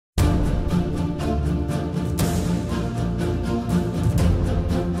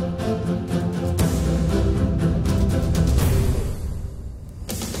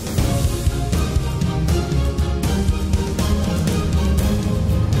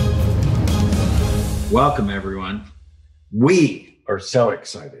Welcome, everyone. We are so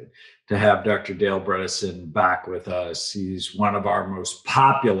excited to have Dr. Dale Bredesen back with us. He's one of our most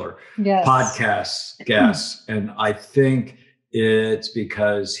popular podcast guests, and I think it's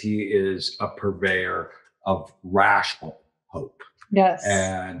because he is a purveyor of rational hope. Yes.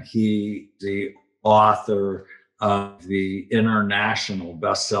 And he's the author of the international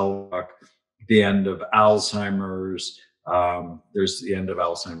bestseller book, The End of Alzheimer's. There's the End of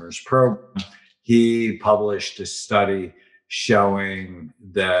Alzheimer's program. He published a study showing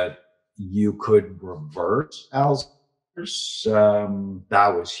that you could reverse Alzheimer's. That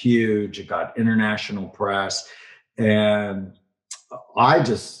was huge. It got international press. And I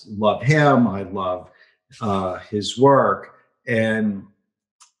just love him. I love his work. And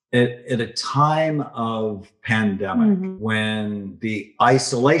at a time of pandemic, when the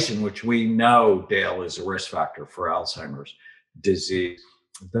isolation, which we know, Dale, is a risk factor for Alzheimer's disease,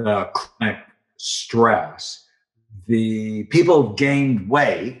 the chronic stress, the people have gained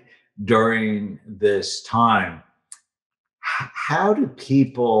weight during this time. How do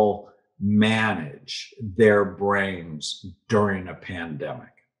people manage their brains during a pandemic?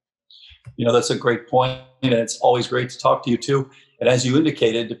 You know, that's a great point, and it's always great to talk to you too. And as you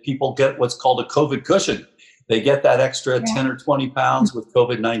indicated, people get what's called a COVID cushion. They get that extra 10 or 20 pounds with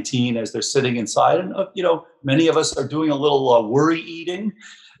COVID-19 as they're sitting inside. And, many of us are doing a little worry eating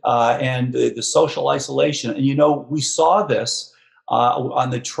and the social isolation. And, we saw this on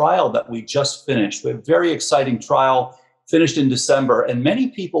the trial that we just finished. We have a very exciting trial finished in December, and many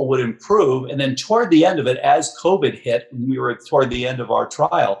people would improve. And then toward the end of it, as COVID hit, when we were toward the end of our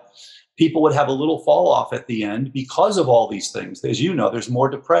trial, people would have a little fall off at the end because of all these things. As you know, there's more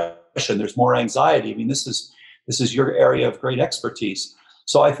depression, there's more anxiety. I mean, this is your area of great expertise.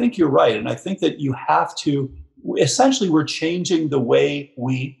 So I think you're right. And I think that you have to, essentially, we're changing the way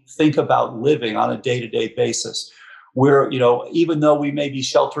we think about living on a day-to-day basis. Where, even though we may be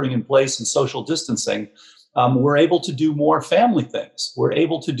sheltering in place and social distancing, we're able to do more family things. We're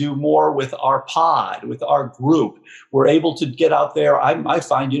able to do more with our pod, with our group. We're able to get out there. I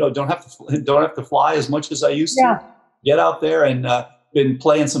find, don't have to fly as much as I used to. Get out there and been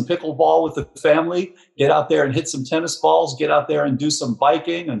playing some pickleball with the family. Get out there and hit some tennis balls. Get out there and do some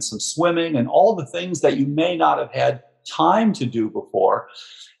biking and some swimming and all the things that you may not have had time to do before.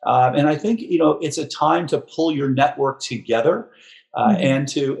 And I think, it's a time to pull your network together. And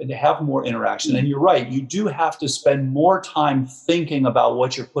to have more interaction. And you're right, you do have to spend more time thinking about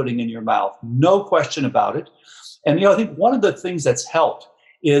what you're putting in your mouth. No question about it. And, I think one of the things that's helped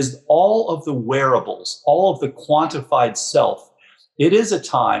is all of the wearables, all of the quantified self. It is a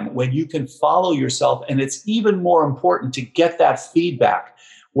time when you can follow yourself, and it's even more important to get that feedback,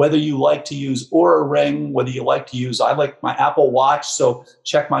 whether you like to use Oura Ring, whether you like to use, I like my Apple Watch, so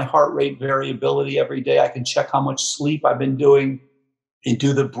check my heart rate variability every day. I can check how much sleep I've been doing. And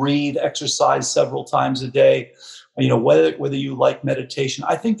do the breathe exercise several times a day, whether you like meditation.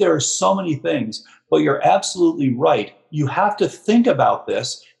 I think there are so many things, but you're absolutely right. You have to think about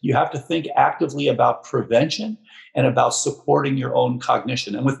this. You have to think actively about prevention and about supporting your own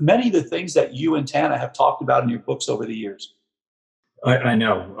cognition. And with many of the things that you and Tana have talked about in your books over the years. I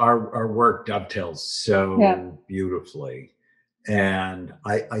know our work dovetails so beautifully. And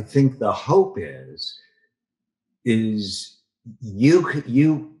I think the hope is you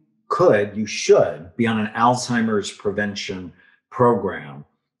should be on an Alzheimer's prevention program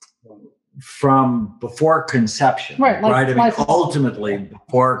from before conception, right? I mean, ultimately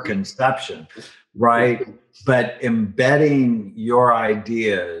before conception, right? But embedding your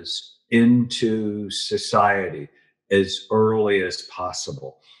ideas into society as early as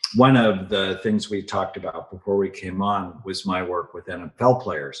possible. One of the things we talked about before we came on was my work with NFL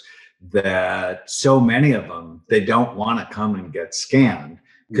players, that so many of them, they don't want to come and get scanned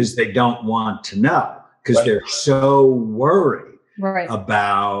because they don't want to know, because they're so worried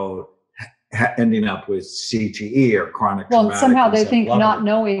about ending up with CTE or chronic traumatic somehow they think not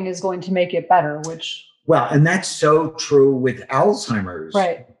knowing is going to make it better, and that's so true with Alzheimer's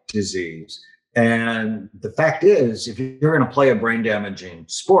disease. And the fact is, if you're going to play a brain damaging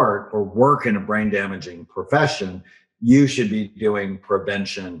sport or work in a brain damaging profession, you should be doing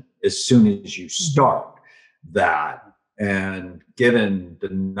prevention as soon as you start that. And given the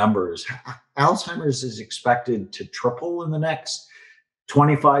numbers, Alzheimer's is expected to triple in the next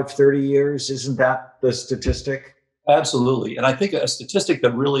 25, 30 years. Isn't that the statistic? Absolutely. And I think a statistic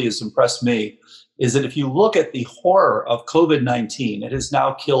that really has impressed me is that if you look at the horror of COVID-19, it has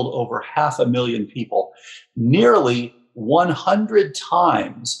now killed over 500,000 people, nearly 100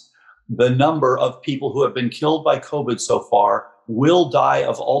 times the number of people who have been killed by COVID so far will die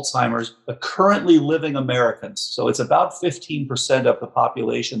of Alzheimer's, the currently living Americans. So it's about 15% of the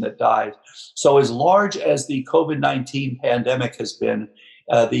population that dies. So as large as the COVID-19 pandemic has been,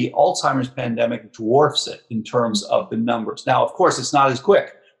 the Alzheimer's pandemic dwarfs it in terms of the numbers. Now, of course, it's not as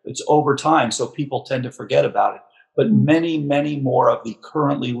quick. It's over time, so people tend to forget about it. But many, many more of the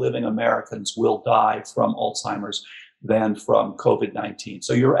currently living Americans will die from Alzheimer's than from COVID-19.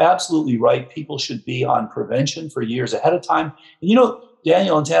 So you're absolutely right. People should be on prevention for years ahead of time. And you know,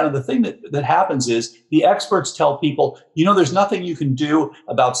 Daniel and Tana, the thing that happens is the experts tell people, you know, there's nothing you can do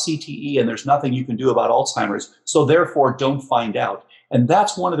about CTE and there's nothing you can do about Alzheimer's. So therefore, don't find out. And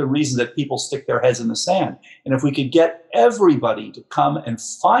that's one of the reasons that people stick their heads in the sand. And if we could get everybody to come and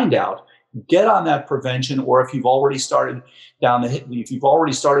find out, get on that prevention, or if you've already started if you've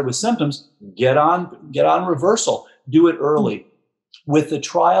already started with symptoms, get on reversal. Do it early. With the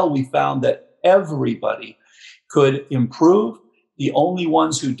trial, we found that everybody could improve. The only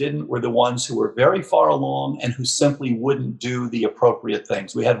ones who didn't were the ones who were very far along and who simply wouldn't do the appropriate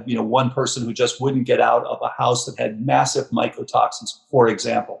things. We had, one person who just wouldn't get out of a house that had massive mycotoxins, for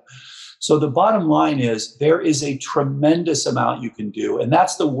example. So the bottom line is there is a tremendous amount you can do. And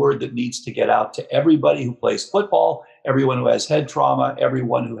that's the word that needs to get out to everybody who plays football, everyone who has head trauma,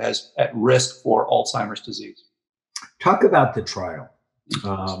 everyone who has at risk for Alzheimer's disease. Talk about the trial.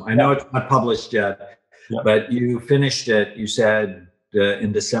 I know it's not published yet, but you finished it, you said,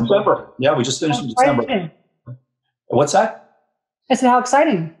 in December? Yeah, we just finished in December. What's that? I said, how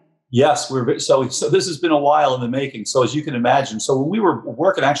exciting. Yes, so this has been a while in the making. So as you can imagine, so when we were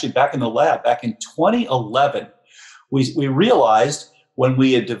working actually back in the lab, back in 2011, we realized when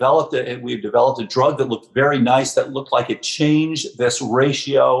we had developed a drug that looked very nice, that looked like it changed this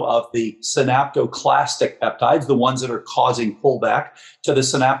ratio of the synaptoclastic peptides, the ones that are causing pullback, to the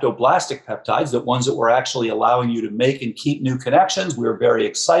synaptoblastic peptides, the ones that were actually allowing you to make and keep new connections. We were very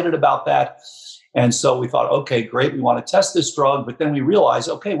excited about that. And so we thought, okay, great, we want to test this drug. But then we realized,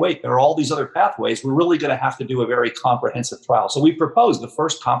 okay, wait, there are all these other pathways. We're really going to have to do a very comprehensive trial. So we proposed the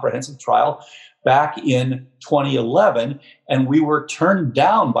first comprehensive trial back in 2011, and we were turned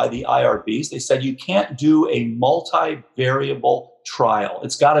down by the IRBs. They said, you can't do a multivariable trial.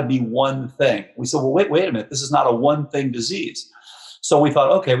 It's got to be one thing. We said, well, wait a minute. This is not a one thing disease. So we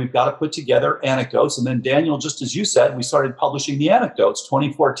thought, okay, we've got to put together anecdotes. And then Daniel, just as you said, we started publishing the anecdotes.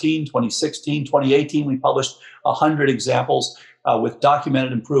 2014, 2016, 2018, we published 100 examples with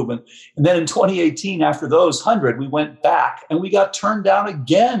documented improvement. And then in 2018, after those 100, we went back and we got turned down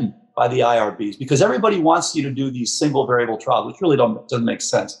again by the IRBs because everybody wants you to do these single variable trials, which really doesn't make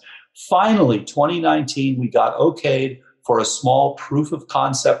sense. Finally, 2019, we got okayed for a small proof of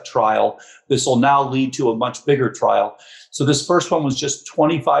concept trial. This will now lead to a much bigger trial. So this first one was just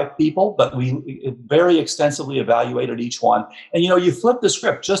 25 people, but we very extensively evaluated each one. And you flip the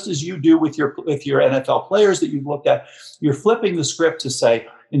script just as you do with your NFL players that you've looked at. You're flipping the script to say,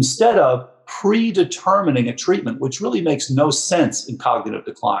 instead of predetermining a treatment, which really makes no sense in cognitive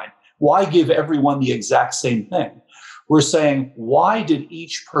decline, why give everyone the exact same thing? We're saying, why did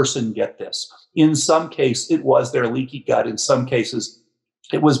each person get this? In some case, it was their leaky gut. In some cases,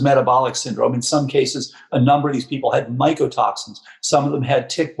 it was metabolic syndrome. In some cases, a number of these people had mycotoxins. Some of them had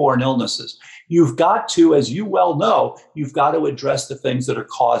tick-borne illnesses. You've got to, as you well know, you've got to address the things that are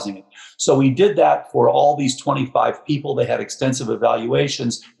causing it. So we did that for all these 25 people. They had extensive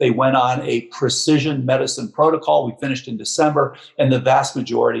evaluations. They went on a precision medicine protocol. We finished in December, and the vast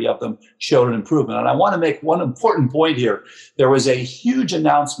majority of them showed an improvement. And I want to make one important point here. There was a huge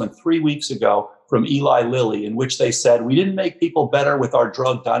announcement 3 weeks ago from Eli Lilly, in which they said, we didn't make people better with our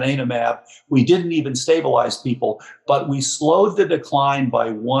drug Tana Amen. We didn't even stabilize people, but we slowed the decline by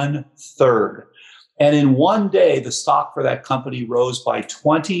 1/3. And in one day, the stock for that company rose by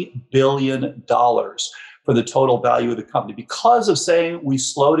 $20 billion for the total value of the company because of saying we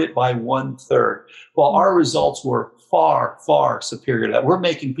slowed it by 1/3. Well, our results were far, far superior to that. We're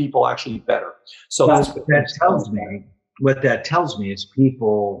making people actually better. So that's what that tells me. What that tells me is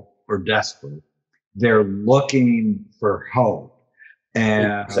people are desperate. They're looking for hope.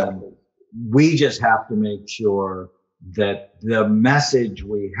 And we just have to make sure that the message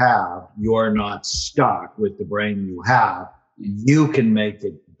we have, you're not stuck with the brain you have. You can make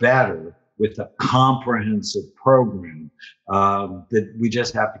it better with a comprehensive program. That we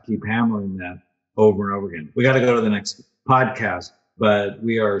just have to keep hammering that over and over again. We got to go to the next podcast, but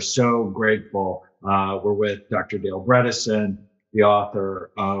we are so grateful. We're with Dr. Dale Bredesen, the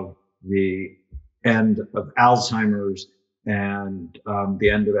author of The End of Alzheimer's and the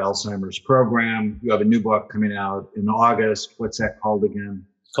End of Alzheimer's program. You have a new book coming out in August. What's that called again?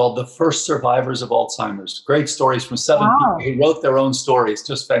 called The First Survivors of Alzheimer's. Great stories from 7 people who wrote their own stories.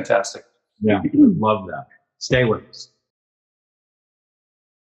 Just fantastic. Yeah, love that. Stay with us.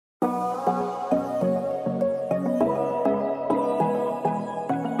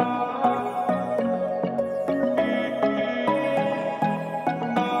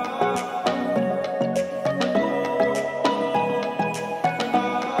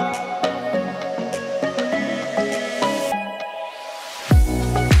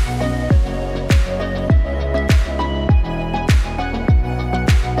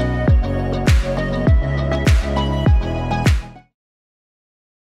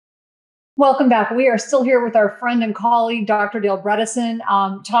 Welcome back. We are still here with our friend and colleague, Dr. Dale Bredesen,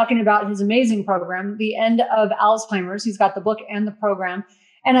 talking about his amazing program, The End of Alzheimer's. He's got the book and the program.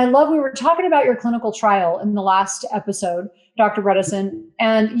 And I love, we were talking about your clinical trial in the last episode, Dr. Bredesen,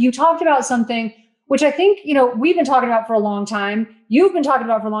 and you talked about something which I think, we've been talking about for a long time. You've been talking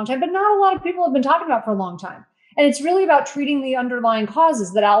about for a long time, but not a lot of people have been talking about for a long time. And it's really about treating the underlying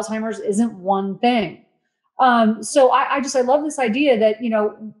causes, that Alzheimer's isn't one thing. So I love this idea that,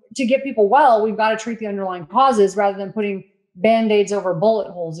 to get people well, we've got to treat the underlying causes rather than putting Band-Aids over bullet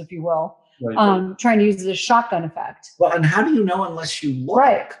holes, if you will, trying to use this shotgun effect. Well, and how do you know unless you look?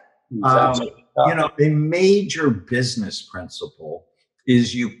 Right. Exactly. A major business principle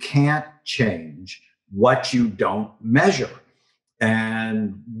is you can't change what you don't measure.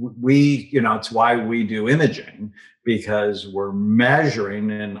 And it's why we do imaging, because we're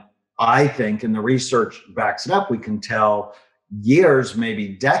measuring, and I think, and the research backs it up, we can tell years, maybe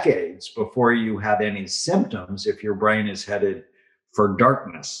decades before you have any symptoms if your brain is headed for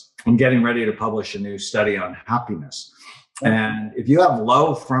darkness. I'm getting ready to publish a new study on happiness. And if you have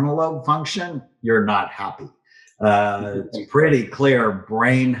low frontal lobe function, you're not happy. It's pretty clear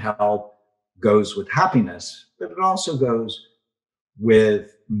brain health goes with happiness, but it also goes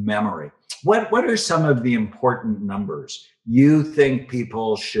with memory. What are some of the important numbers you think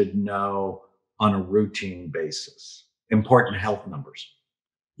people should know on a routine basis? Important health numbers.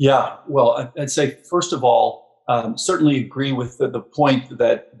 Yeah, well, I'd say, first of all, certainly agree with the point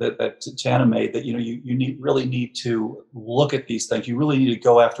that Tana made, that you really need to look at these things. You really need to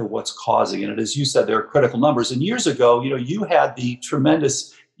go after what's causing it. As you said, there are critical numbers. And years ago, you had the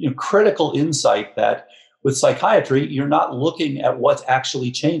tremendous critical insight that with psychiatry, you're not looking at what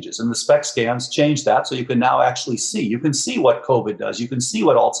actually changes. And the SPECT scans change that, so you can now actually see. You can see what COVID does. You can see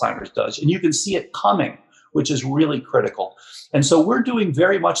what Alzheimer's does. And you can see it coming, which is really critical. And so we're doing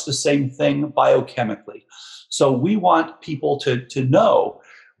very much the same thing biochemically. So we want people to know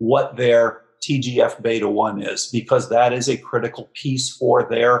what their TGF beta 1 is, because that is a critical piece for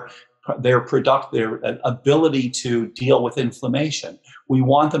their ability to deal with inflammation. We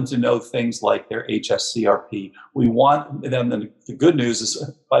want them to know things like their HSCRP. We want them, the good news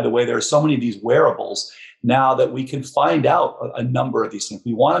is, by the way, there are so many of these wearables now that we can find out a number of these things.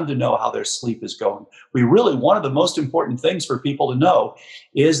 We want them to know how their sleep is going. One of the most important things for people to know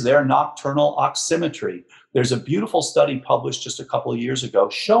is their nocturnal oximetry. There's a beautiful study published just a couple of years ago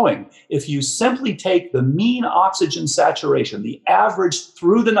showing if you simply take the mean oxygen saturation, the average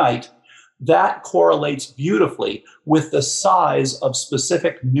through the night, that correlates beautifully with the size of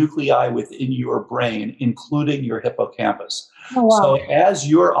specific nuclei within your brain, including your hippocampus. Oh, wow. So as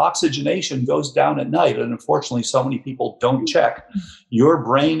your oxygenation goes down at night, and unfortunately so many people don't check, your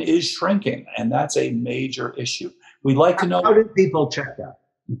brain is shrinking, and that's a major issue. We'd like to know— How do people check that?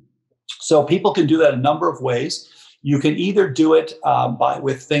 So people can do that a number of ways. You can either do it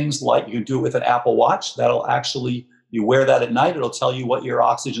with things like, you can do it with an Apple Watch. That'll actually, you wear that at night, it'll tell you what your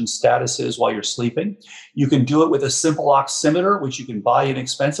oxygen status is while you're sleeping. You can do it with a simple oximeter, which you can buy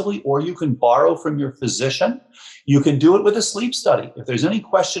inexpensively, or you can borrow from your physician. You can do it with a sleep study. If there's any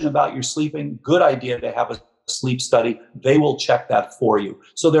question about your sleeping, good idea to have a sleep study. They will check that for you.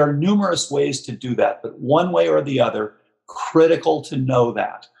 So there are numerous ways to do that, but one way or the other, critical to know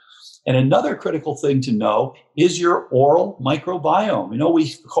that. And another critical thing to know is your oral microbiome.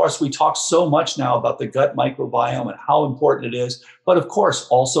 Of course, we talk so much now about the gut microbiome and how important it is, but of course,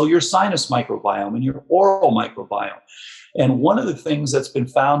 also your sinus microbiome and your oral microbiome. And one of the things that's been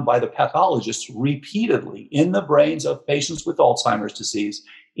found by the pathologists repeatedly in the brains of patients with Alzheimer's disease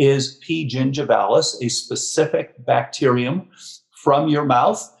is P. gingivalis, a specific bacterium from your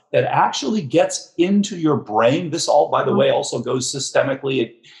mouth that actually gets into your brain. This all, by the way, also goes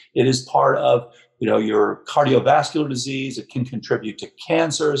systemically. It is part of your cardiovascular disease. It can contribute to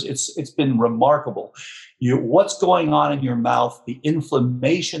cancers. It's been remarkable. What's going on in your mouth, the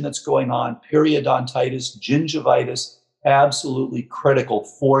inflammation that's going on, periodontitis, gingivitis, absolutely critical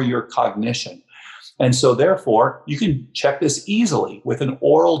for your cognition. And so therefore, you can check this easily with an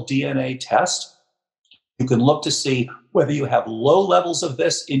oral DNA test. You can look to see whether you have low levels of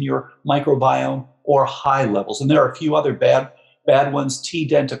this in your microbiome or high levels. And there are a few other bad ones, T.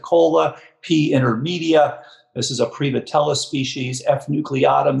 denticola, P. intermedia. This is a Prevotella species, F.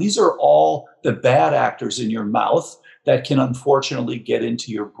 nucleatum. These are all the bad actors in your mouth that can unfortunately get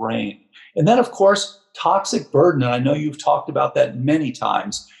into your brain. And then, of course, toxic burden. And I know you've talked about that many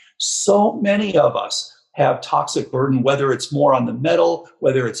times. So many of us have toxic burden, whether it's more on the metal,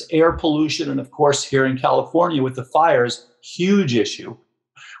 whether it's air pollution. And of course, here in California with the fires, huge issue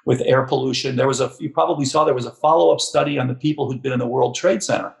with air pollution. You probably saw there was a follow-up study on the people who'd been in the World Trade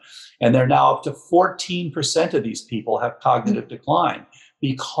Center. And they're now up to 14% of these people have cognitive decline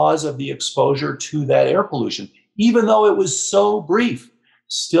because of the exposure to that air pollution, even though it was so brief,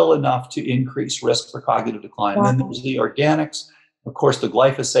 still enough to increase risk for cognitive decline. Wow. And then there's the organics, of course, the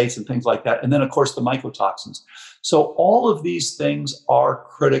glyphosates and things like that. And then, of course, the mycotoxins. So all of these things are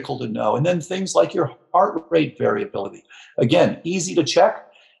critical to know. And then things like your heart rate variability. Again, easy to check.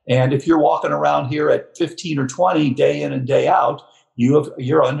 And if you're walking around here at 15 or 20 day in and day out,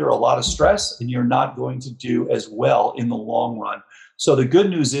 you're under a lot of stress and you're not going to do as well in the long run. So the good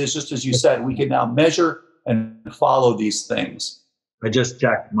news is, just as you said, we can now measure and follow these things. I just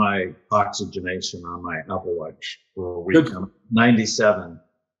checked my oxygenation on my Apple Watch for a week. 97%.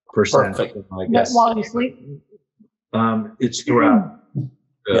 Perfect. I guess. While you sleep? It's throughout.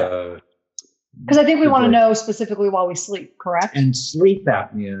 Because I think we want to know specifically while we sleep, correct? And sleep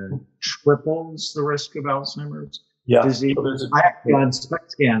apnea triples the risk of Alzheimer's disease. So on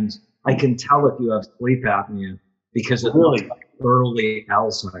SPECT scans, I can tell if you have sleep apnea because it looks like early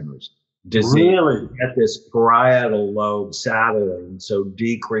Alzheimer's disease. Really? You get this parietal lobe saddling, so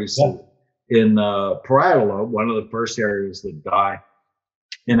decreases in the parietal lobe, one of the first areas that die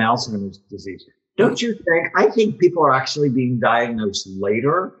in Alzheimer's disease. Don't you think? I think people are actually being diagnosed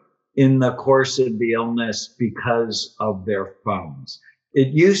later in the course of the illness because of their phones. It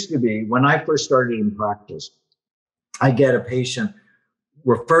used to be, when I first started in practice, I get a patient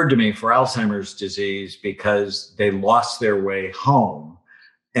referred to me for Alzheimer's disease because they lost their way home,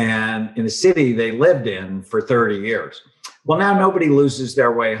 and in a city they lived in for 30 years. Well, now nobody loses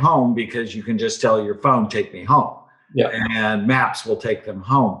their way home because you can just tell your phone, take me home. And maps will take them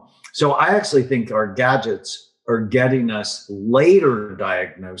home. So I actually think our gadgets are getting us later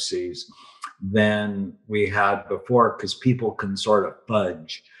diagnoses than we had before because people can sort of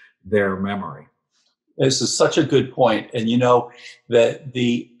fudge their memory. This is such a good point. And you know that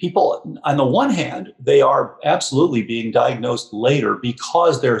the people, on the one hand, they are absolutely being diagnosed later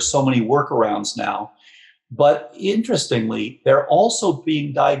because there are so many workarounds now. But interestingly, they're also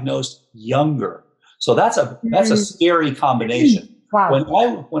being diagnosed younger. So that's a scary combination.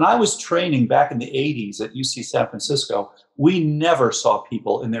 Wow. When I was training back in the 80s at UC San Francisco, we never saw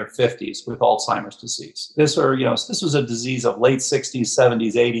people in their 50s with Alzheimer's disease. This was a disease of late 60s,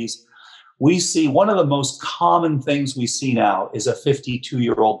 70s, 80s. We see one of the most common things we see now is a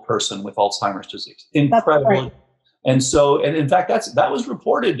 52-year-old person with Alzheimer's disease. Incredible. Right. And in fact, that was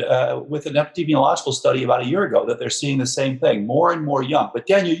reported with an epidemiological study about a year ago that they're seeing the same thing, more and more young. But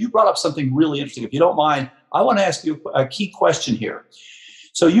Daniel, you brought up something really interesting. If you don't mind, I want to ask you a key question here.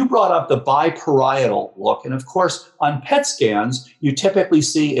 So you brought up the biparietal look. And of course, on PET scans, you typically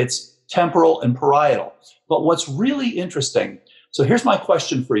see it's temporal and parietal. But what's really interesting, so here's my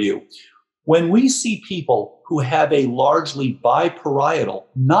question for you. When we see people who have a largely biparietal,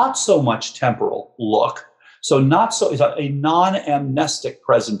 not so much temporal look, so it's a non-amnestic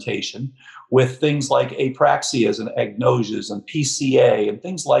presentation with things like apraxias and agnosias and PCA and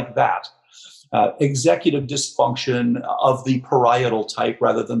things like that. Executive dysfunction of the parietal type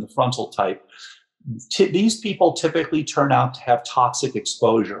rather than the frontal type. These people typically turn out to have toxic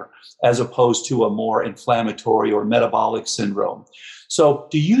exposure as opposed to a more inflammatory or metabolic syndrome. So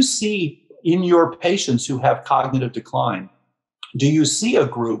do you see in your patients who have cognitive decline, do you see a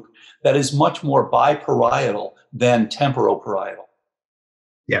group that is much more biparietal than temporoparietal?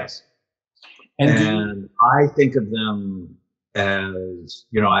 Yes. And I think of them as,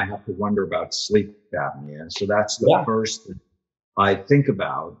 I have to wonder about sleep apnea. So that's the first thing I think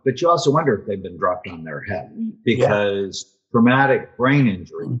about. But you also wonder if they've been dropped on their head because traumatic brain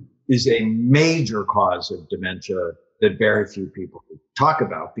injury is a major cause of dementia that very few people talk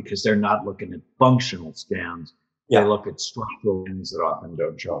about because they're not looking at functional scans. They look at structural things that often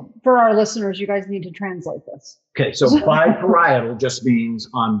don't show. For our listeners, you guys need to translate this. Okay, so biparietal just means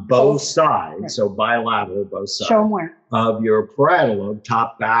on both sides, so bilateral, both sides Show them where. of your parietal lobe,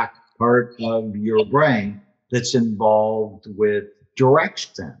 top back part of your brain that's involved with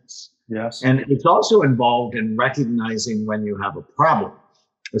direct sense. Yes. And it's also involved in recognizing when you have a problem,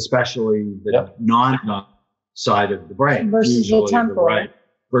 especially the non side of the brain, versus usually the temporal. right,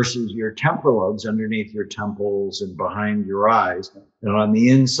 versus your temporal lobes underneath your temples and behind your eyes. And on the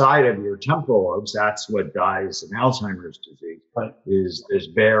inside of your temporal lobes, that's what dies in Alzheimer's disease, Right. is this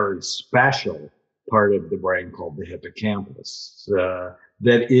very special part of the brain called the hippocampus.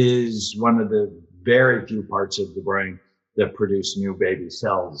 That is one of the very few parts of the brain that produce new baby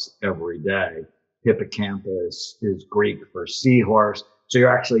cells every day. Hippocampus is Greek for seahorse. So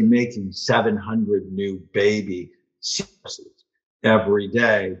you're actually making 700 new baby seahorses every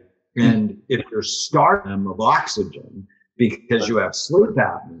day. And if you're starving them of oxygen because you have sleep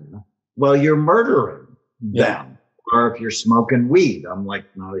apnea, well, you're murdering them. Or if you're smoking weed, I'm like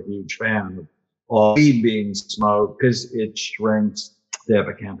not a huge fan of all weed being smoked because it shrinks the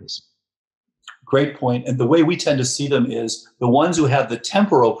hippocampus. Great point. And the way we tend to see them is the ones who have the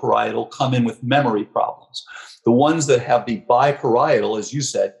temporoparietal come in with memory problems. The ones that have the biparietal, as you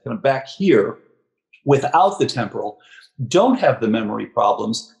said, kind of back here without the temporal, don't have the memory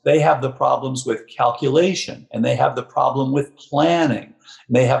problems. They have the problems with calculation, and they have the problem with planning,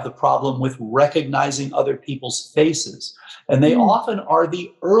 and they have the problem with recognizing other people's faces. And they often are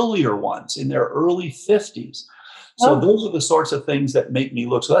the earlier ones in their early 50s. So those are the sorts of things that make me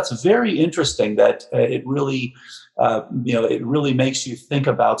look. So that's very interesting that it really, it really makes you think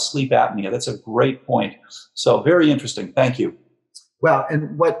about sleep apnea. That's a great point. So very interesting. Thank you. Well,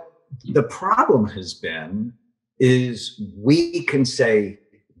 and what the problem has been is we can say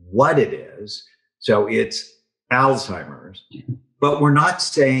what it is. So it's Alzheimer's, but we're not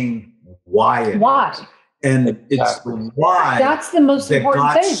saying why it is. And it's why that's the most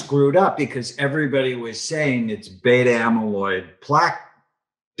important thing. Screwed up because everybody was saying it's beta amyloid plaque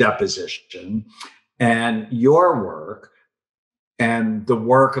deposition, and your work and the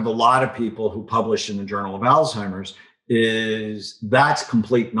work of a lot of people who publish in the Journal of Alzheimer's is that's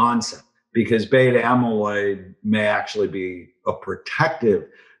complete nonsense, because beta amyloid may actually be a protective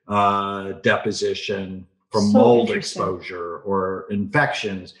deposition from mold exposure or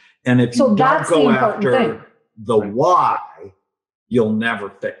infections. And if you don't go after the why, you'll never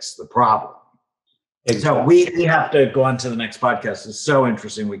fix the problem. Exactly. So we have to go on to the next podcast. It's so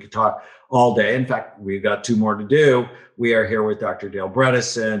interesting. We could talk all day. In fact, we've got 2 more to do. We are here with Dr. Dale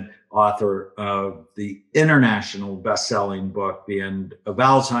Bredesen, author of the international best-selling book, The End of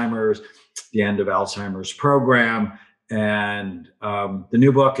Alzheimer's, The End of Alzheimer's Program. And the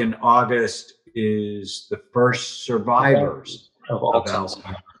new book in August is The First Survivors of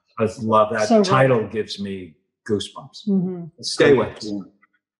Alzheimer. I love that. So title gives me goosebumps. Mm-hmm. Stay with us.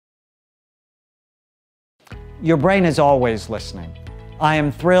 Your brain is always listening. I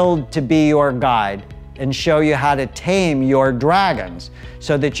am thrilled to be your guide and show you how to tame your dragons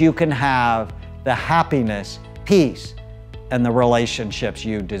so that you can have the happiness, peace, and the relationships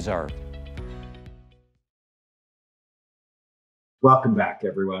you deserve. Welcome back,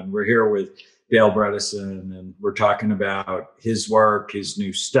 everyone. We're here with Dale Bredesen, and we're talking about his work, his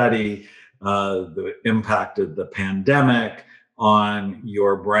new study, the impact of the pandemic on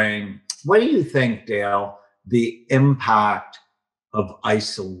your brain. What do you think, Dale, the impact of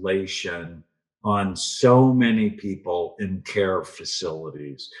isolation on so many people in care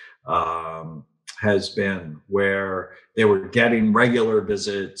facilities has been, where they were getting regular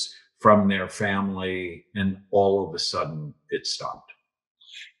visits from their family and all of a sudden it stopped?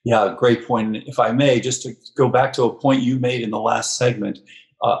 Yeah, great point. And if I may, just to go back to a point you made in the last segment,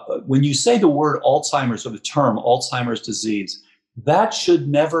 when you say the word Alzheimer's or the term Alzheimer's disease, that should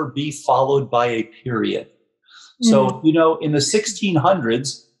never be followed by a period. So, in the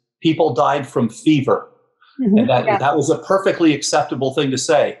 1600s, people died from fever. And that was a perfectly acceptable thing to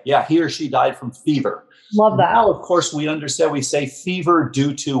say. Yeah, he or she died from fever. Love that. Now, of course, we understand, we say fever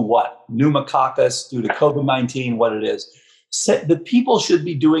due to what? Pneumococcus, due to COVID-19, what it is. The people should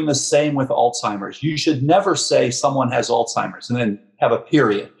be doing the same with Alzheimer's. You should never say someone has Alzheimer's and then have a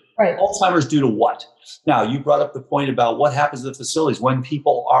period. Right. Alzheimer's due to what? Now, you brought up the point about what happens at the facilities when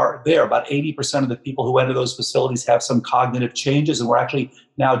people are there. About 80% of the people who enter those facilities have some cognitive changes, and we're actually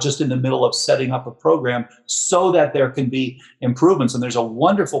now just in the middle of setting up a program so that there can be improvements. And there's a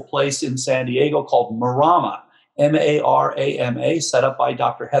wonderful place in San Diego called Marama, M-A-R-A-M-A, set up by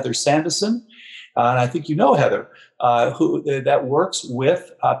Dr. Heather Sanderson. And I think you know Heather, who that works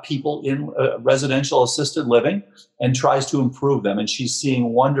with people in residential assisted living and tries to improve them. And she's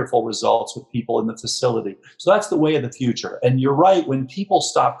seeing wonderful results with people in the facility. So that's the way of the future. And you're right, when people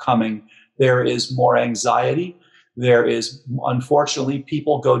stop coming, there is more anxiety. There is, unfortunately,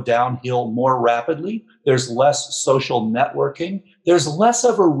 people go downhill more rapidly. There's less social networking. there's less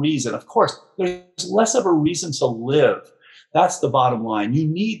of a reason. Of course, there's less of a reason to live. That's the bottom line. You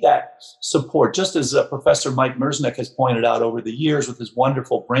need that support, just as Professor Mike Merznick has pointed out over the years with his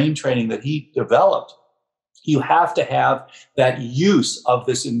wonderful brain training that he developed. You have to have that use of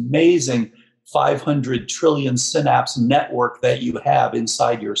this amazing 500 trillion synapse network that you have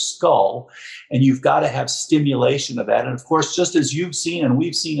inside your skull. And you've got to have stimulation of that. And of course, just as you've seen and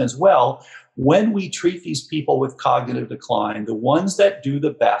we've seen as well, when we treat these people with cognitive decline, the ones that do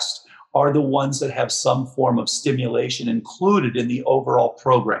the best are the ones that have some form of stimulation included in the overall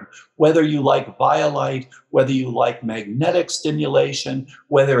program. Whether you like Violite, whether you like magnetic stimulation,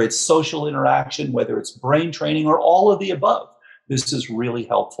 whether it's social interaction, whether it's brain training, or all of the above, this is really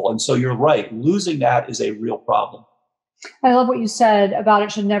helpful. And so you're right, losing that is a real problem. I love what you said about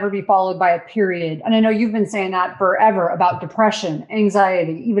it should never be followed by a period. And I know you've been saying that forever about depression,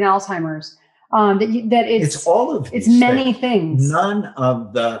 anxiety, even Alzheimer's. That it's all of these. It's many things. None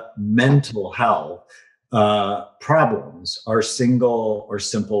of the mental health problems are single or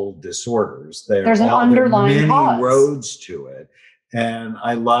simple disorders. There's an underlying many roads to it. And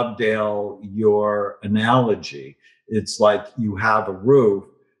I love, Dale, your analogy. It's like you have a roof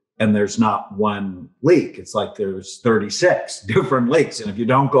and there's not one leak. It's like there's 36 different leaks. And if you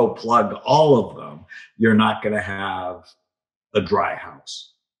don't go plug all of them, you're not going to have a dry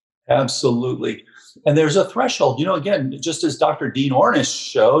house. Absolutely. And there's a threshold, again, just as Dr. Dean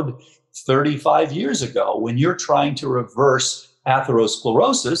Ornish showed 35 years ago, when you're trying to reverse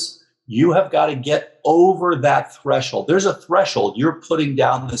atherosclerosis, you have got to get over that threshold. There's a threshold. You're putting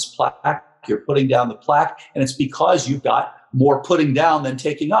down this plaque, you're putting down the plaque, and it's because you've got more putting down than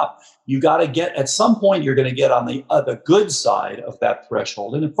taking up. You got to get, at some point, you're going to get on the good side of that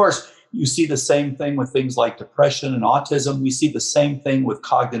threshold. And of course, you see the same thing with things like depression and autism. We see the same thing with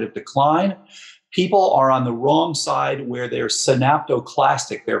cognitive decline. People are on the wrong side where they're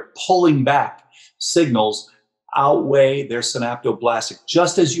synaptoclastic. They're pulling back. Signals outweigh their synaptoblastic,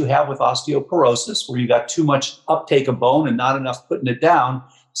 just as you have with osteoporosis, where you got too much uptake of bone and not enough putting it down.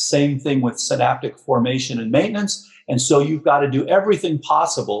 Same thing with synaptic formation and maintenance. And so you've got to do everything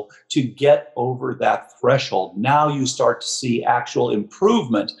possible to get over that threshold. Now you start to see actual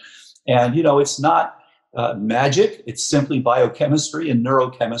improvement. And, it's not magic. It's simply biochemistry and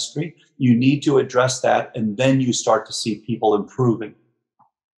neurochemistry. You need to address that, and then you start to see people improving.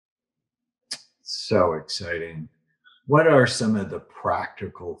 So exciting. What are some of the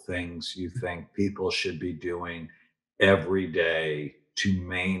practical things you think people should be doing every day to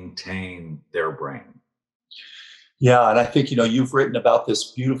maintain their brain? Yeah, and I think, you've written about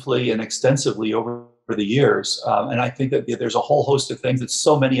this beautifully and extensively over the years. And I think that there's a whole host of things that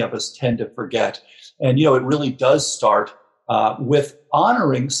so many of us tend to forget. And, it really does start with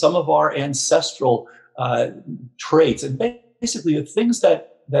honoring some of our ancestral traits and basically the things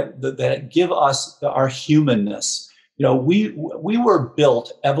that give us our humanness. We were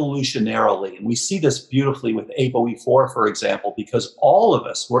built evolutionarily, and we see this beautifully with ApoE4, for example, because all of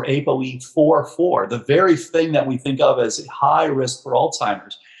us were ApoE4, the very thing that we think of as high risk for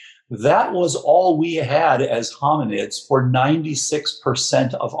Alzheimer's. That was all we had as hominids for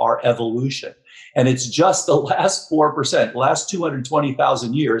 96% of our evolution. And it's just the last 4%, last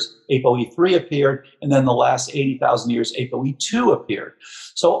 220,000 years, ApoE3 appeared, and then the last 80,000 years, ApoE2 appeared.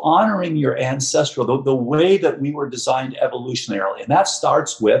 So honoring your ancestral, the way that we were designed evolutionarily, and that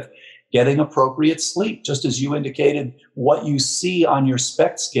starts with getting appropriate sleep. Just as you indicated, what you see on your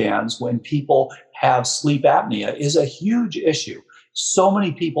SPECT scans when people have sleep apnea is a huge issue. So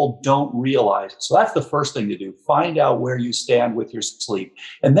many people don't realize it. So that's the first thing to do. Find out where you stand with your sleep.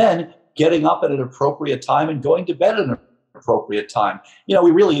 And then getting up at an appropriate time and going to bed at an appropriate time.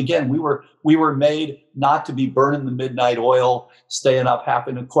 We were made not to be burning the midnight oil, staying up half.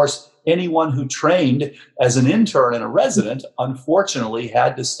 And of course, anyone who trained as an intern and a resident, unfortunately,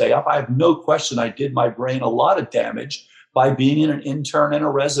 had to stay up. I have no question I did my brain a lot of damage by being an intern and a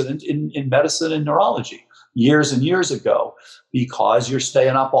resident in medicine and neurology years and years ago, because you're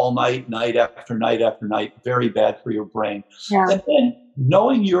staying up all night, night after night after night, very bad for your brain. Yeah. And then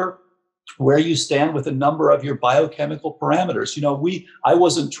knowing where you stand with a number of your biochemical parameters. I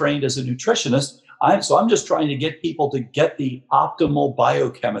wasn't trained as a nutritionist, so I'm just trying to get people to get the optimal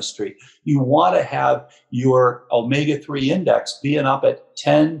biochemistry. You want to have your omega-3 index being up at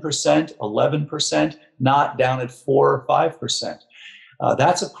 10%, 11%, not down at 4 or 5%.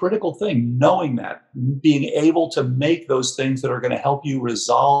 That's a critical thing, knowing that, being able to make those things that are going to help you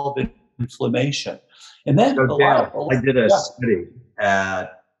resolve inflammation. And then I did a study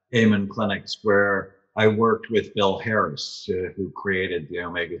at Amen Clinics where I worked with Bill Harris, who created the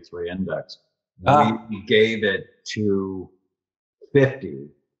omega-3 index. We gave it to 50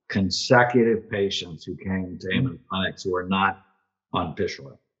 consecutive patients who came to Amen clinics who were not on fish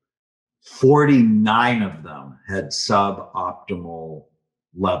oil. 49 of them had suboptimal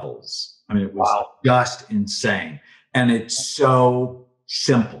levels. I mean, it was just insane. And it's so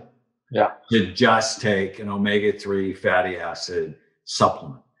simple to just take an omega-3 fatty acid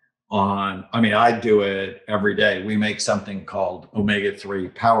supplement. I do it every day. We make something called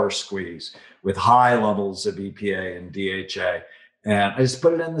omega-3 power squeeze with high levels of EPA and DHA. And I just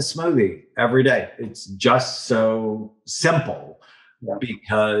put it in the smoothie every day. It's just so simple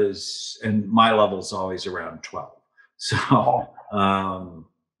because, and my level's always around 12. So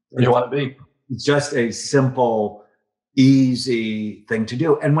where you want to be. It's just a simple, easy thing to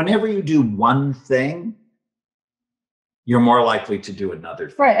do. And whenever you do one thing, you're more likely to do another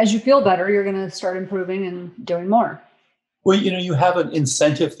thing. Right. As you feel better, you're going to start improving and doing more. Well, you have an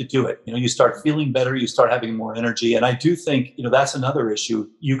incentive to do it. You start feeling better, you start having more energy. And I do think, that's another issue.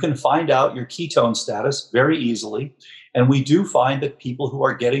 You can find out your ketone status very easily. And we do find that people who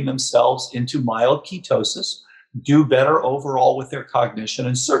are getting themselves into mild ketosis do better overall with their cognition.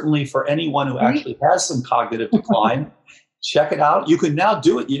 And certainly for anyone who actually has some cognitive decline, check it out. You can now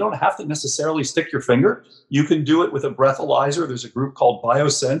do it. You don't have to necessarily stick your finger. You can do it with a breathalyzer. There's a group called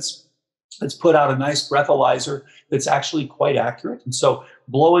BioSense that's put out a nice breathalyzer that's actually quite accurate. And so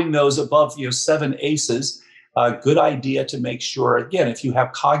blowing those above 7 ACEs, good idea to make sure, again, if you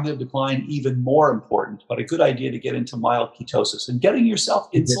have cognitive decline, even more important, but a good idea to get into mild ketosis and getting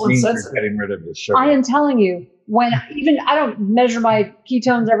yourself insulin sensitive. Getting rid of the sugar. I am telling you, I don't measure my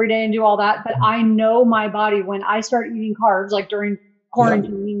ketones every day and do all that, but I know my body when I start eating carbs, like during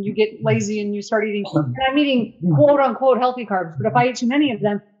quarantine, you get lazy and you start eating, and I'm eating quote unquote healthy carbs, but if I eat too many of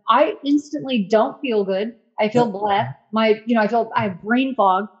them, I instantly don't feel good. I feel blah. I have brain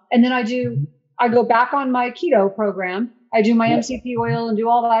fog. And then I go back on my keto program. I do my MCT oil and do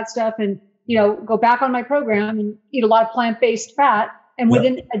all that stuff and, go back on my program and eat a lot of plant-based fat. And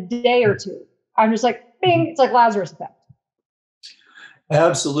within a day or two, I'm just like, bing, it's like Lazarus effect.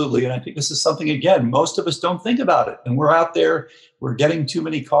 Absolutely. And I think this is something, again, most of us don't think about it. And we're out there, we're getting too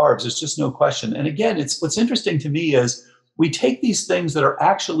many carbs. There's just no question. And again, what's interesting to me is we take these things that are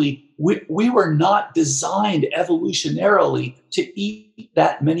actually, we were not designed evolutionarily to eat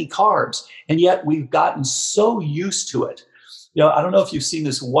that many carbs. And yet we've gotten so used to it. I don't know if you've seen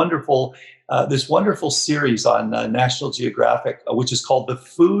this wonderful series on National Geographic, which is called The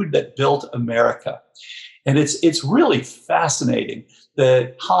Food That Built America. And it's really fascinating.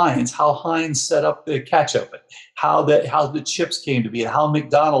 How Heinz set up the ketchup, how the chips came to be, and how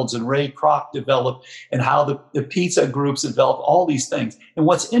McDonald's and Ray Kroc developed, and how the pizza groups developed, all these things. And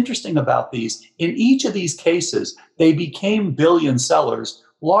what's interesting about these, in each of these cases, they became billion sellers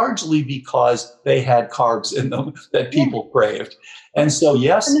largely because they had carbs in them that people craved. And so,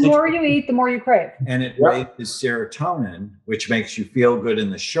 yes. And the more you eat, the more you crave. And it raises serotonin, which makes you feel good in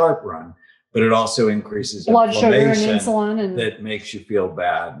the short run. But it also increases blood sugar and insulin, and that makes you feel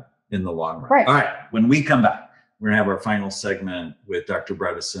bad in the long run. Right. All right. When we come back, we're going to have our final segment with Dr.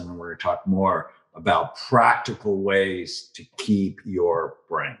 Bredesen, and we're going to talk more about practical ways to keep your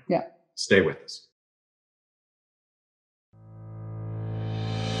brain. Yeah. Stay with us.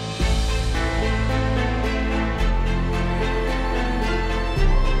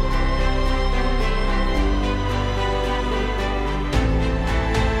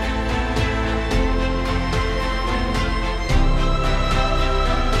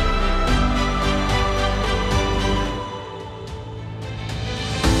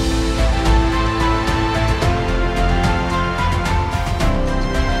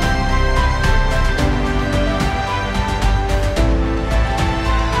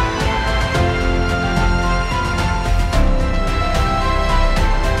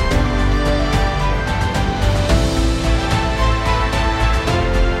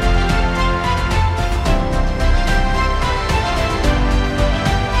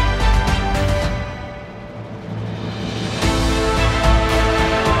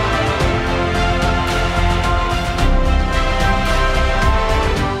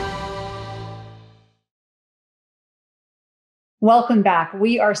 Welcome back.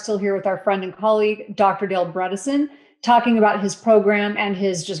 We are still here with our friend and colleague, Dr. Dale Bredesen, talking about his program and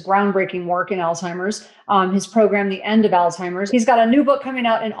his just groundbreaking work in Alzheimer's, his program, The End of Alzheimer's. He's got a new book coming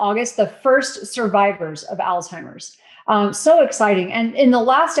out in August, The First Survivors of Alzheimer's. So exciting. And in the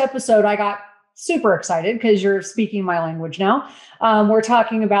last episode, I got super excited because you're speaking my language now. We're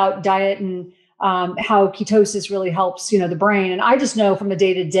talking about diet and how ketosis really helps, the brain. And I just know from a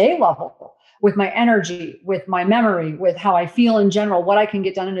day-to-day level, with my energy, with my memory, with how I feel in general, what I can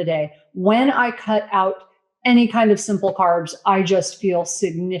get done in a day. When I cut out any kind of simple carbs, I just feel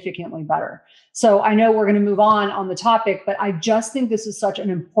significantly better. So I know we're going to move on the topic, but I just think this is such an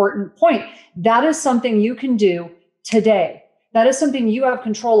important point. That is something you can do today. That is something you have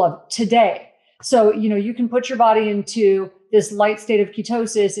control of today. So, you can put your body into this light state of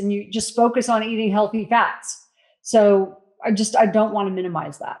ketosis and you just focus on eating healthy fats. So I don't want to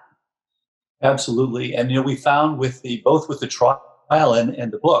minimize that. Absolutely. And, we found both with the trial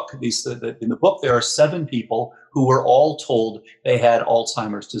and the book, in the book, there are 7 people who were all told they had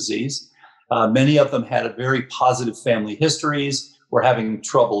Alzheimer's disease. Many of them had a very positive family histories, were having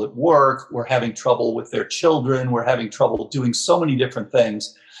trouble at work, were having trouble with their children, were having trouble doing so many different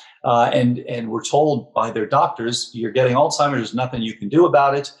things. And were told by their doctors, you're getting Alzheimer's, there's nothing you can do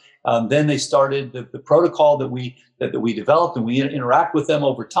about it. Then they started the protocol that we developed, and we interact with them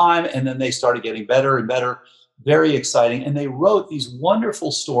over time. And then they started getting better and better. Very exciting. And they wrote these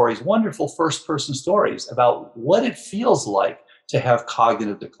wonderful stories, wonderful first-person stories about what it feels like to have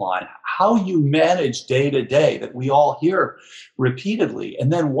cognitive decline, how you manage day to day that we all hear repeatedly,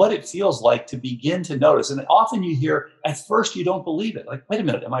 and then what it feels like to begin to notice. And often you hear, at first you don't believe it. Like, wait a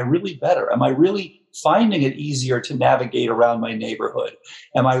minute, am I really better? Am I really finding it easier to navigate around my neighborhood?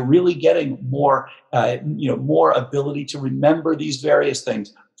 Am I really getting more ability to remember these various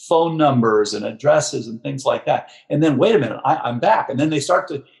things, phone numbers and addresses and things like that? And then, wait a minute, I'm back. And then they start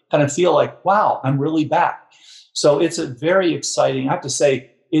to kind of feel like, wow, I'm really back. So it's a very exciting, I have to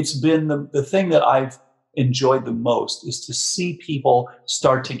say, it's been the thing that I've enjoyed the most is to see people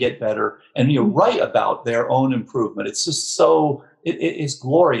start to get better and write about their own improvement. It's just so, it is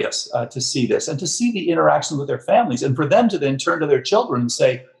glorious to see this and to see the interaction with their families and for them to then turn to their children and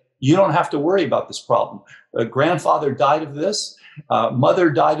say, you don't have to worry about this problem. Grandfather died of this, mother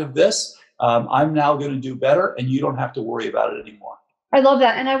died of this. I'm now going to do better and you don't have to worry about it anymore. I love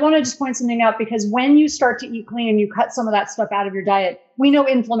that. And I want to just point something out, because when you start to eat clean and you cut some of that stuff out of your diet, we know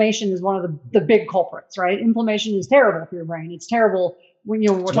inflammation is one of the big culprits, right? Inflammation is terrible for your brain. It's terrible when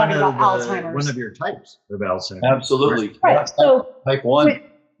we're talking about Alzheimer's. One of your types of Alzheimer's. Absolutely. Right. Yeah. So type 1.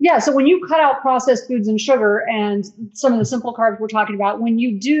 So when you cut out processed foods and sugar and some of the simple carbs we're talking about, when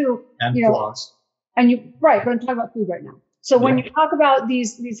you do, and floss. But I'm talking about food right now. So when you talk about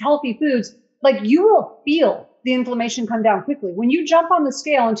these healthy foods, like, you will feel the inflammation come down quickly. When you jump on the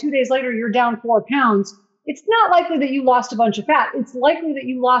scale and 2 days later you're down 4 pounds, it's not likely that you lost a bunch of fat. It's likely that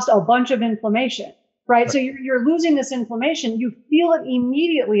you lost a bunch of inflammation, right? So you're losing this inflammation. You feel it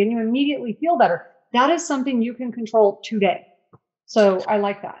immediately and you immediately feel better. That is something you can control today. So I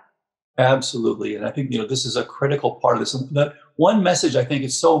like that. Absolutely. And I think, this is a critical part of this. And the one message I think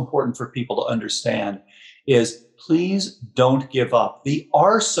is so important for people to understand is, please don't give up. The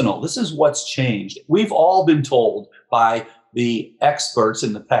arsenal, this is what's changed. We've all been told by the experts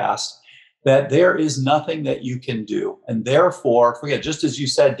in the past that there is nothing that you can do. And therefore, forget, just as you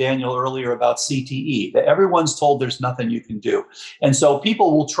said, Daniel, earlier about CTE, that everyone's told there's nothing you can do. And so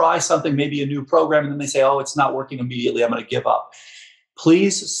people will try something, maybe a new program, and then they say, oh, it's not working immediately, I'm going to give up.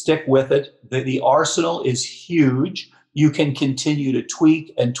 Please stick with it. The arsenal is huge. You can continue to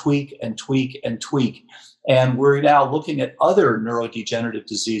tweak and tweak and tweak and tweak. And we're now looking at other neurodegenerative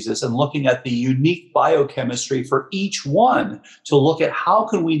diseases and looking at the unique biochemistry for each one to look at how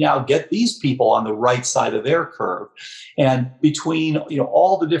can we now get these people on the right side of their curve. And between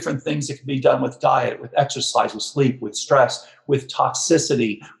all the different things that can be done with diet, with exercise, with sleep, with stress, with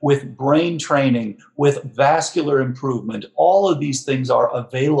toxicity, with brain training, with vascular improvement, all of these things are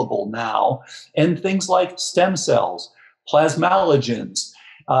available now. And things like stem cells, plasmalogens,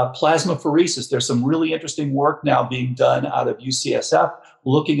 plasmapheresis. There's some really interesting work now being done out of UCSF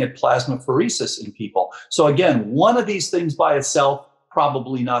looking at plasmapheresis in people. So again, one of these things by itself,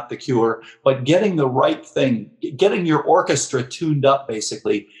 probably not the cure, but getting the right thing, getting your orchestra tuned up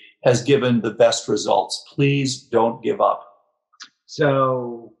basically has given the best results. Please don't give up.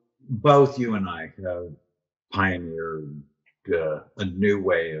 So both you and I have pioneered a new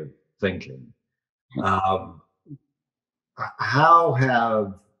way of thinking. How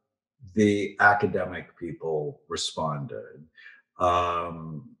have the academic people responded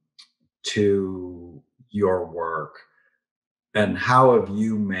to your work, and how have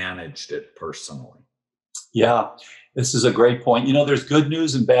you managed it personally? Yeah, this is a great point. There's good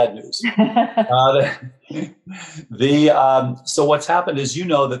news and bad news. So what's happened is,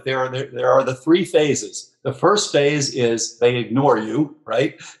 that there are the 3 phases. The first phase is they ignore you,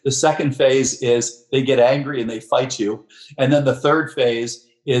 right? The second phase is they get angry and they fight you. And then the third phase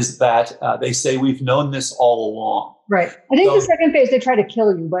is that they say, we've known this all along. Right. I think the second phase, they try to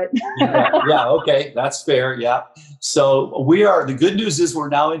kill you, but. Yeah, okay, that's fair. Yeah. So the good news is we're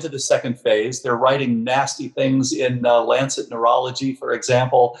now into the second phase. They're writing nasty things in Lancet Neurology, for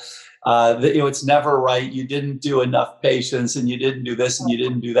example. It's never right. You didn't do enough patients, and you didn't do this, and you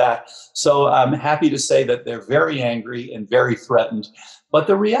didn't do that. So I'm happy to say that they're very angry and very threatened. But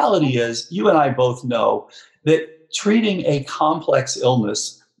the reality is, you and I both know that treating a complex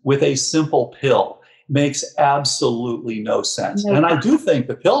illness with a simple pill makes absolutely no sense. And I do think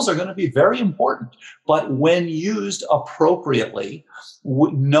the pills are going to be very important, but when used appropriately,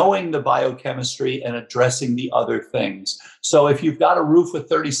 knowing the biochemistry and addressing the other things. So if you've got a roof with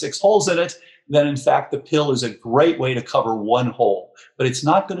 36 holes in it, then in fact, the pill is a great way to cover one hole, but it's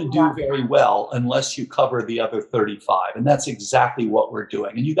not going to do very well unless you cover the other 35. And that's exactly what we're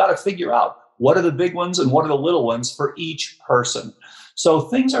doing. And you got to figure out what are the big ones and what are the little ones for each person. So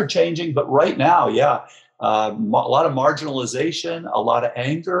things are changing, but right now, a lot of marginalization, a lot of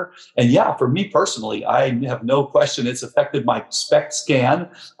anger. And for me personally, I have no question it's affected my SPECT scan.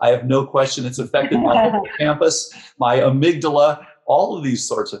 I have no question it's affected my hippocampus, my amygdala, all of these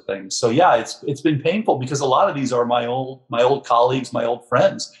sorts of things. So it's been painful because a lot of these are my old colleagues, my old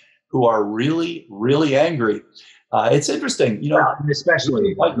friends who are really, really angry. It's interesting,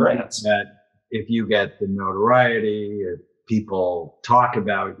 especially that if you get the notoriety, if people talk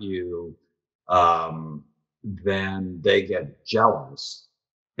about you, then they get jealous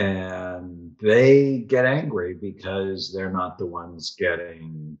and they get angry because they're not the ones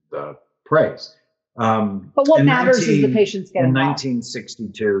getting the praise. But what matters is the patients getting in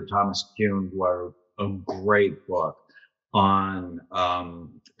 1962, Thomas Kuhn wrote a great book on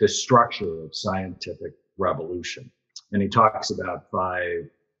the structure of scientific revolution. And he talks about 5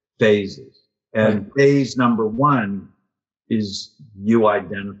 phases. And phase number 1 is you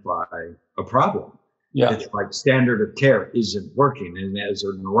identify a problem. It's like standard of care isn't working. And as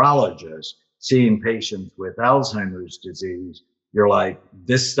a neurologist, seeing patients with Alzheimer's disease, you're like,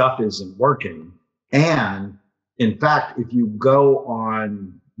 this stuff isn't working. And in fact, if you go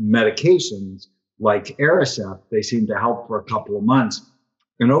on medications like Aricept, they seem to help for a couple of months.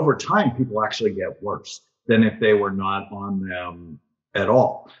 And over time, people actually get worse than if they were not on them at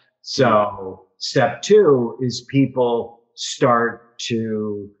all. So step 2 is people start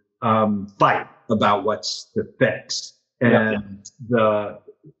to fight about what's the fix. And the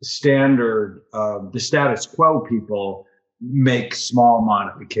status quo people make small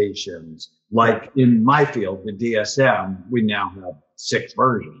modifications. Like in my field, the DSM, we now have 6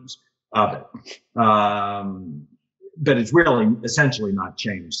 versions of it. But it's really essentially not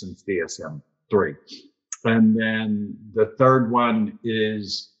changed since DSM-3. And then the third one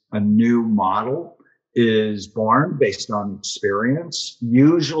is a new model is born based on experience,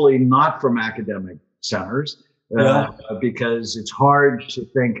 usually not from academic centers, because it's hard to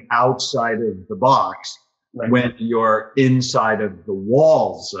think outside of the box when you're inside of the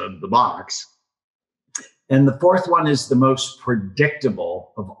walls of the box. And the fourth one is the most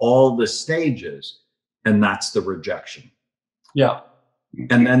predictable of all the stages, and that's the rejection.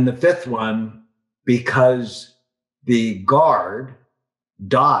 And then the fifth one, because the guard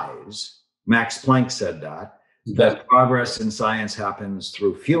dies, Max Planck said that progress in science happens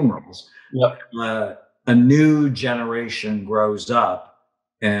through funerals. A new generation grows up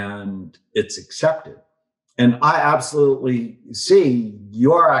and it's accepted. And I absolutely see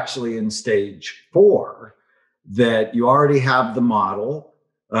you're actually in stage 4, that you already have the model,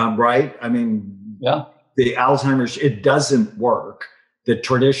 right? I mean, the Alzheimer's, it doesn't work. The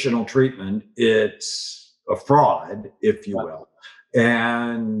traditional treatment, it's a fraud, if you will.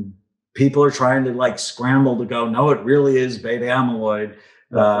 And people are trying to like scramble to go, no, it really is beta amyloid.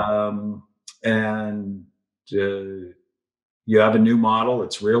 And you have a new model.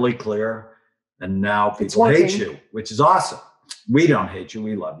 It's really clear. And now people hate you, which is awesome. We don't hate you.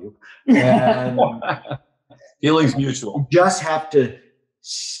 We love you. And feelings mutual. You just have to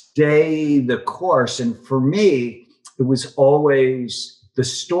stay the course. And for me, it was always the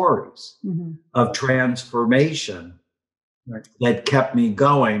stories of transformation that kept me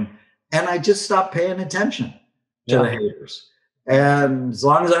going. And I just stopped paying attention to the haters. And as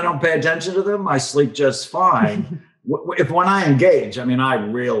long as I don't pay attention to them, I sleep just fine. When I engage, I mean, I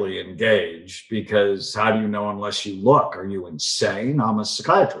really engage, because how do you know unless you look? Are you insane? I'm a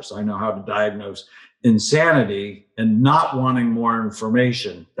psychiatrist. I know how to diagnose insanity, and not wanting more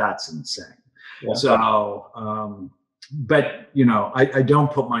information, that's insane. So, but, you know, I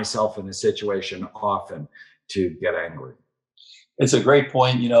don't put myself in a situation often to get angry. It's a great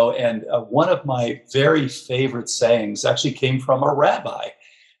point, you know, and one of my very favorite sayings actually came from a rabbi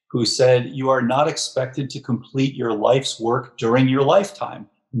who said, you are not expected to complete your life's work during your lifetime.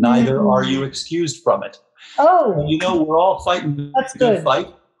 Neither are you excused from it. Oh, We're all fighting that's a good good. fight.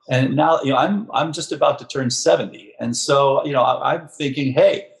 And now, I'm just about to turn 70. And so, I'm thinking,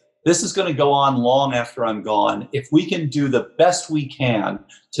 hey, this is going to go on long after I'm gone. If we can do the best we can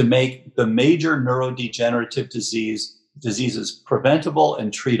to make the major neurodegenerative diseases preventable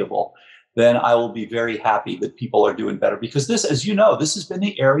and treatable, then I will be very happy that people are doing better. Because this, as you know, this has been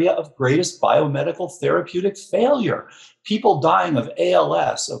the area of greatest biomedical therapeutic failure. People dying of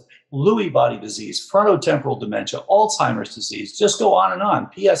ALS, of Lewy body disease, frontotemporal dementia, Alzheimer's disease, just go on and on,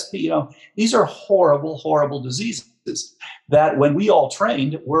 PSP, these are horrible, horrible diseases that when we all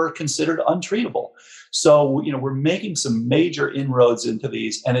trained were considered untreatable. So, we're making some major inroads into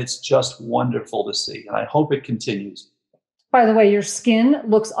these, and it's just wonderful to see. And I hope it continues. By the way, your skin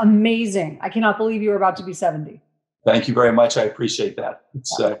looks amazing. I cannot believe you are about to be 70. Thank you very much. I appreciate that.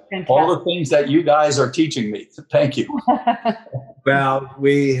 It's all the things that you guys are teaching me. Thank you. Well,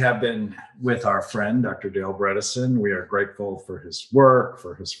 we have been with our friend, Dr. Dale Bredesen. We are grateful for his work,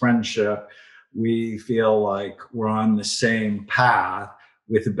 for his friendship. We feel like we're on the same path.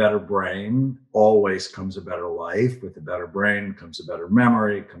 With a better brain always comes a better life. With a better brain comes a better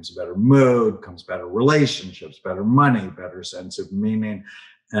memory, comes a better mood, comes better relationships, better money, better sense of meaning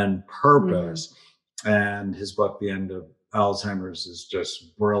and purpose. And his book, The End of Alzheimer's, is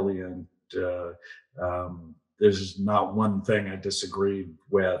just brilliant. There's not one thing I disagreed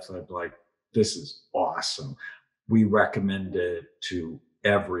with. I'm like, this is awesome. We recommend it to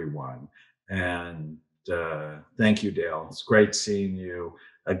everyone. And thank you, Dale. It's great seeing you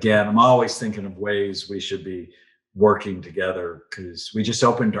again. I'm always thinking of ways we should be working together because we just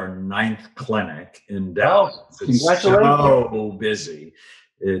opened our 9th clinic in Dallas. It's so busy.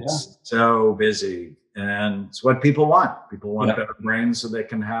 It's so busy. And it's what people want. People want better brains so they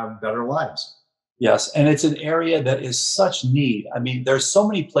can have better lives. Yes, and it's an area that is such need. I mean, there's so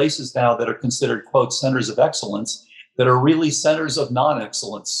many places now that are considered, quote, centers of excellence that are really centers of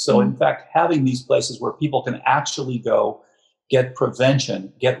non-excellence. So in fact, having these places where people can actually go get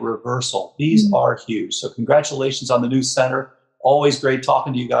prevention, get reversal, these are huge. So congratulations on the new center. Always great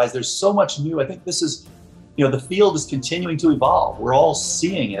talking to you guys. There's so much new. I think this is, the field is continuing to evolve. We're all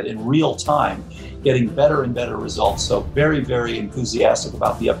seeing it in real time, getting better and better results. So very, very enthusiastic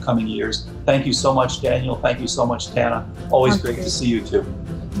about the upcoming years. Thank you so much, Daniel. Thank you so much, Tana. Always great to see you too.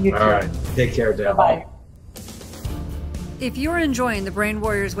 You too. All right. Take care, Dale. Bye. If you're enjoying the Brain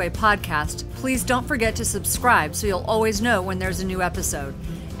Warriors Way podcast, please don't forget to subscribe so you'll always know when there's a new episode.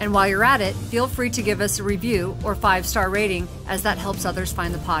 And while you're at it, feel free to give us a review or 5-star rating, as that helps others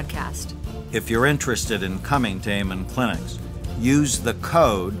find the podcast. If you're interested in coming to Amen Clinics, use the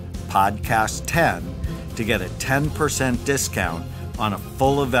code PODCAST10 to get a 10% discount on a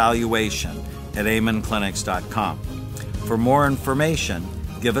full evaluation at amenclinics.com. For more information,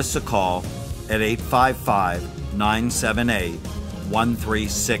 give us a call at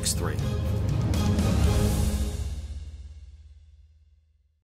 855-978-1363.